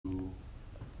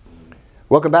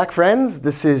Welcome back, friends.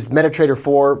 This is MetaTrader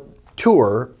 4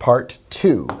 Tour Part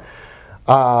 2.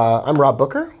 I'm Rob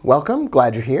Booker. Welcome.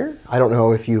 Glad you're here. I don't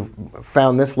know if you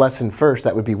found this lesson first.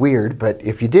 That would be weird. But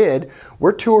if you did,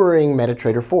 we're touring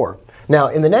MetaTrader 4. Now,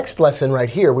 in the next lesson right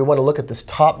here, we want to look at this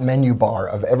top menu bar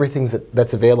of everything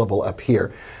that's available up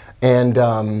here. And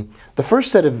the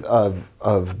first set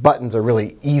of buttons are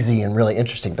really easy and really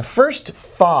interesting. The first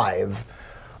 5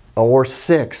 or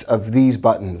 6 of these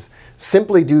buttons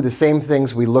simply do the same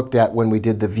things we looked at when we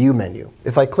did the view menu.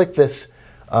 If I click this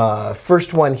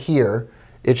first one here,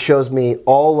 it shows me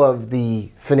all of the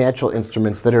financial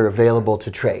instruments that are available to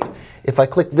trade. If I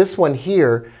click this one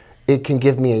here, it can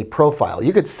give me a profile.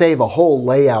 You could save a whole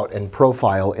layout and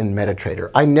profile in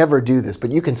MetaTrader. I never do this,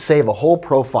 but you can save a whole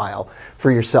profile for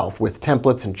yourself with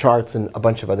templates and charts and a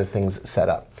bunch of other things set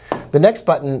up. The next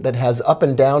button that has up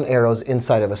and down arrows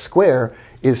inside of a square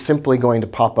is simply going to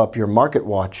pop up your Market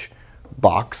Watch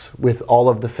box with all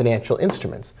of the financial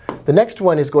instruments. The next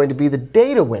one is going to be the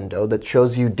data window that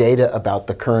shows you data about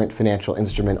the current financial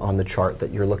instrument on the chart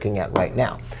that you're looking at right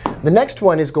now. The next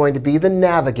one is going to be the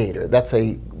navigator. That's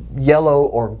a yellow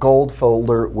or gold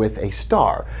folder with a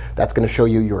star. That's going to show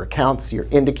you your accounts, your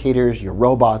indicators, your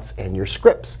robots, and your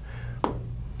scripts.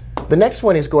 The next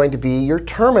one is going to be your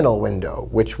terminal window,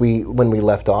 which when we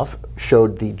left off,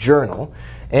 showed the journal,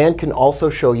 and can also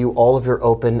show you all of your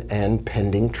open and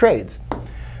pending trades.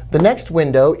 The next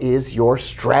window is your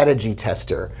strategy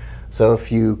tester. So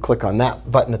if you click on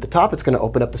that button at the top, it's going to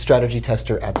open up the strategy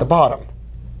tester at the bottom.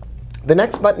 The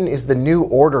next button is the new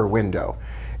order window.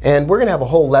 And we're going to have a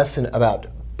whole lesson about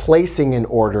placing an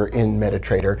order in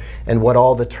MetaTrader and what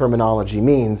all the terminology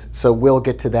means, so we'll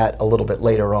get to that a little bit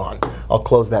later on. I'll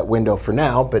close that window for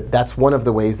now, but that's one of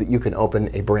the ways that you can open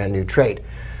a brand new trade.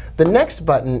 The next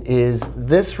button is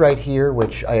this right here,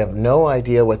 which I have no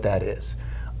idea what that is.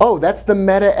 Oh, that's the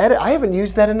Meta Edit. I haven't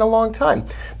used that in a long time.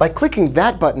 By clicking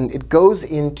that button, it goes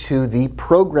into the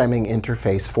programming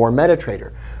interface for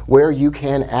MetaTrader, where you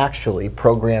can actually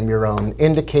program your own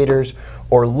indicators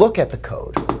or look at the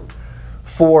code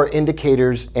for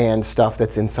indicators and stuff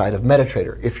that's inside of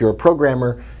MetaTrader. If you're a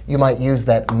programmer, you might use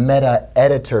that Meta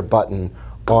Editor button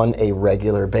on a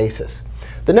regular basis.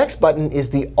 The next button is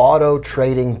the Auto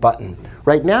Trading button.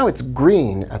 Right now it's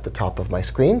green at the top of my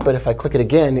screen, but if I click it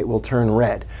again, it will turn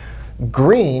red.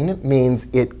 Green means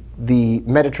the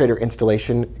MetaTrader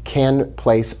installation can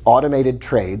place automated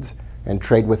trades and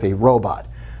trade with a robot.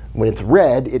 When it's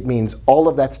red, it means all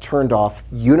of that's turned off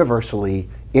universally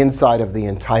inside of the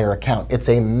entire account. It's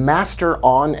a master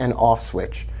on and off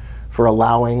switch for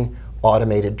allowing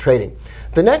automated trading.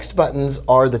 The next buttons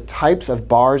are the types of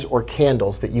bars or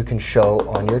candles that you can show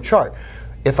on your chart.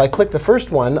 If I click the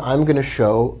first one, I'm going to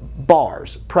show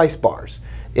bars, price bars.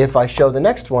 If I show the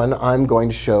next one, I'm going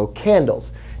to show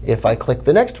candles. If I click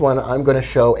the next one, I'm going to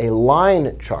show a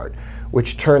line chart,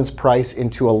 which turns price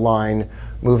into a line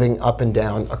moving up and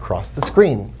down across the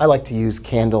screen. I like to use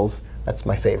candles. That's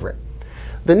my favorite.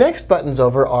 The next buttons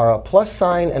over are a plus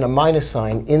sign and a minus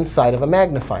sign inside of a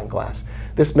magnifying glass.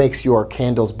 This makes your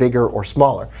candles bigger or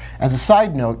smaller. As a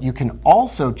side note, you can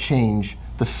also change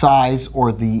the size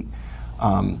or the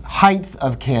height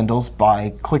of candles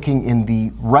by clicking in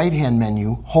the right-hand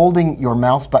menu, holding your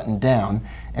mouse button down,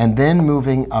 and then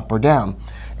moving up or down.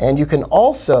 And you can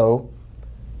also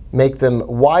make them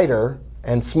wider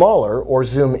and smaller or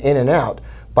zoom in and out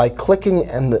by clicking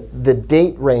in the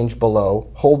date range below,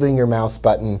 holding your mouse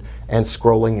button, and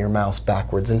scrolling your mouse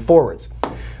backwards and forwards.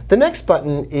 The next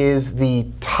button is the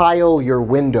Tile Your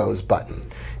Windows button.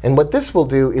 And what this will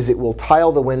do is it will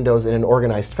tile the windows in an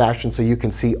organized fashion so you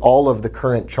can see all of the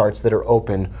current charts that are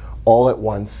open all at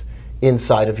once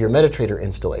inside of your MetaTrader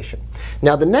installation.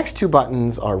 Now, the next 2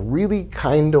 buttons are really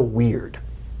kind of weird.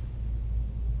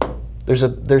 There's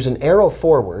an arrow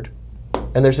forward,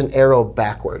 and there's an arrow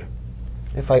backward.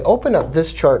 If I open up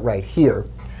this chart right here,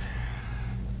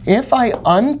 if I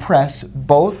unpress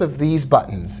both of these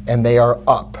buttons and they are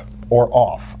up or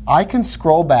off, I can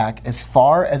scroll back as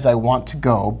far as I want to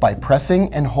go by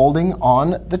pressing and holding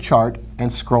on the chart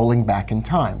and scrolling back in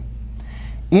time.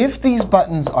 If these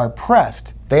buttons are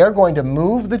pressed, they are going to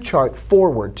move the chart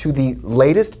forward to the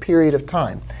latest period of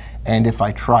time. And if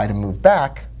I try to move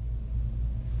back,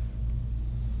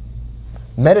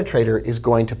 MetaTrader is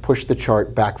going to push the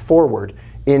chart back forward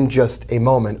in just a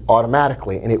moment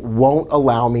automatically, and it won't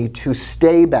allow me to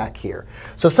stay back here.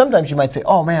 So sometimes you might say,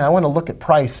 oh man, I want to look at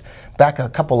price back a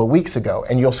couple of weeks ago,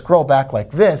 and you'll scroll back like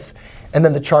this, and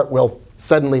then the chart will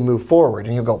suddenly move forward,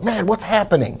 and you'll go, man, what's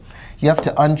happening? You have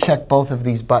to uncheck both of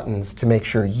these buttons to make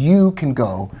sure you can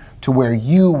go to where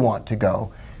you want to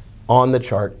go on the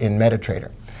chart in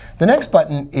MetaTrader. The next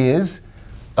button is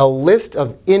a list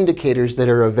of indicators that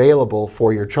are available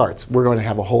for your charts. We're going to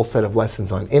have a whole set of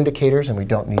lessons on indicators, and we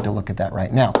don't need to look at that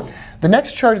right now. The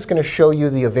next chart is going to show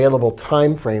you the available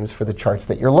time frames for the charts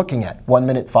that you're looking at, 1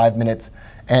 minute, 5 minutes,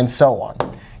 and so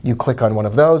on. You click on one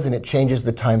of those, and it changes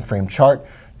the time frame chart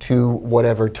to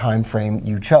whatever time frame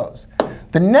you chose.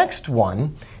 The next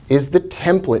one is the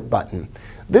template button.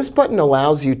 This button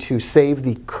allows you to save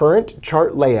the current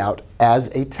chart layout as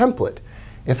a template.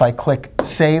 If I click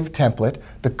Save Template,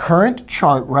 the current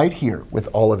chart right here with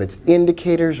all of its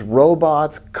indicators,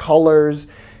 robots, colors,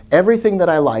 everything that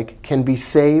I like can be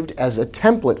saved as a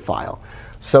template file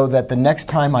so that the next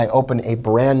time I open a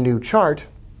brand new chart,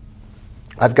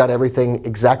 I've got everything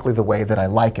exactly the way that I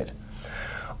like it.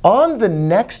 On the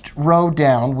next row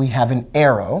down, we have an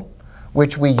arrow,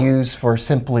 which we use for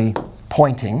simply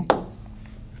pointing.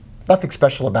 Nothing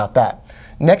special about that.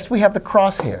 Next, we have the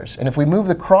crosshairs. And if we move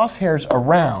the crosshairs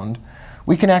around,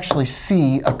 we can actually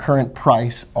see a current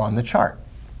price on the chart.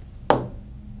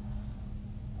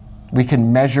 We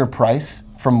can measure price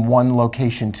from one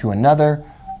location to another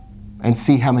and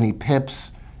see how many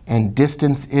pips and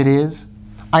distance it is.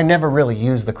 I never really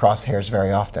use the crosshairs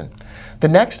very often. The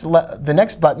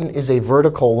next button is a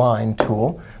vertical line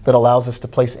tool that allows us to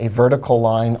place a vertical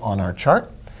line on our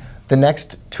chart. The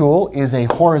next tool is a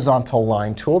horizontal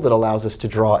line tool that allows us to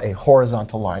draw a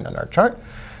horizontal line on our chart.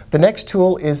 The next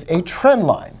tool is a trend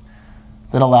line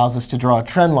that allows us to draw a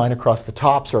trend line across the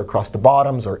tops or across the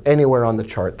bottoms or anywhere on the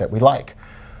chart that we like.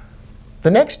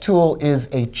 The next tool is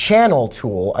a channel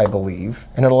tool, I believe,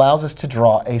 and it allows us to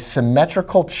draw a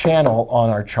symmetrical channel on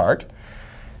our chart.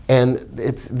 And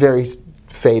it's very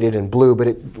faded and blue, but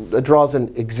it draws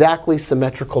an exactly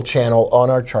symmetrical channel on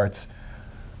our charts.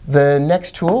 The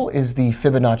next tool is the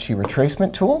Fibonacci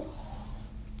retracement tool.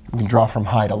 We can draw from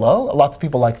high to low. Lots of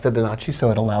people like Fibonacci,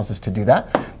 so it allows us to do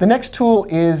that. The next tool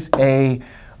is a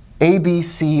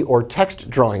ABC or text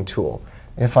drawing tool.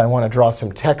 If I want to draw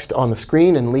some text on the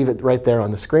screen and leave it right there on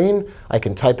the screen, I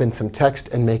can type in some text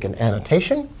and make an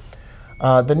annotation.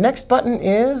 The next button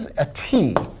is a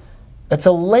T. It's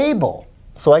a label.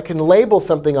 So I can label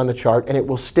something on the chart, and it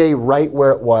will stay right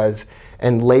where it was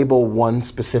and label one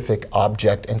specific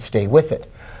object and stay with it.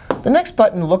 The next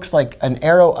button looks like an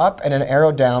arrow up and an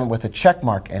arrow down with a check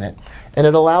mark in it. And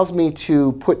it allows me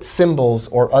to put symbols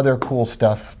or other cool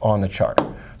stuff on the chart.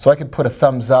 So I could put a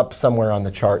thumbs up somewhere on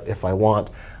the chart if I want.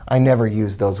 I never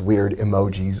use those weird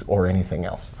emojis or anything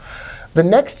else. The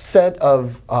next set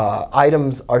of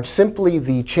items are simply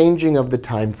the changing of the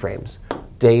time frames.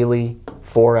 Daily,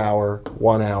 4 hour,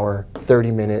 1 hour,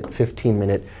 30 minute, 15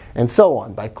 minute, and so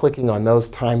on. By clicking on those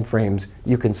time frames,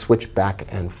 you can switch back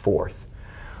and forth.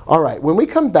 All right, when we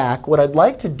come back, what I'd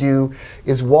like to do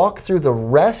is walk through the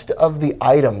rest of the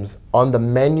items on the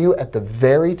menu at the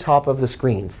very top of the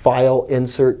screen. File,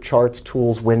 Insert, Charts,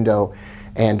 Tools, Window,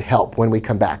 and Help when we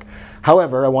come back.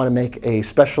 However, I want to make a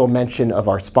special mention of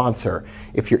our sponsor.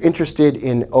 If you're interested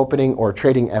in opening or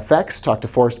trading FX, talk to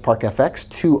Forest Park FX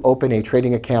to open a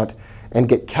trading account and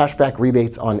get cashback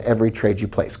rebates on every trade you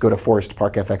place. Go to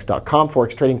forestparkfx.com.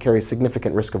 Forex trading carries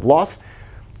significant risk of loss.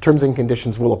 Terms and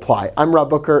conditions will apply. I'm Rob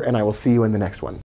Booker, and I will see you in the next one.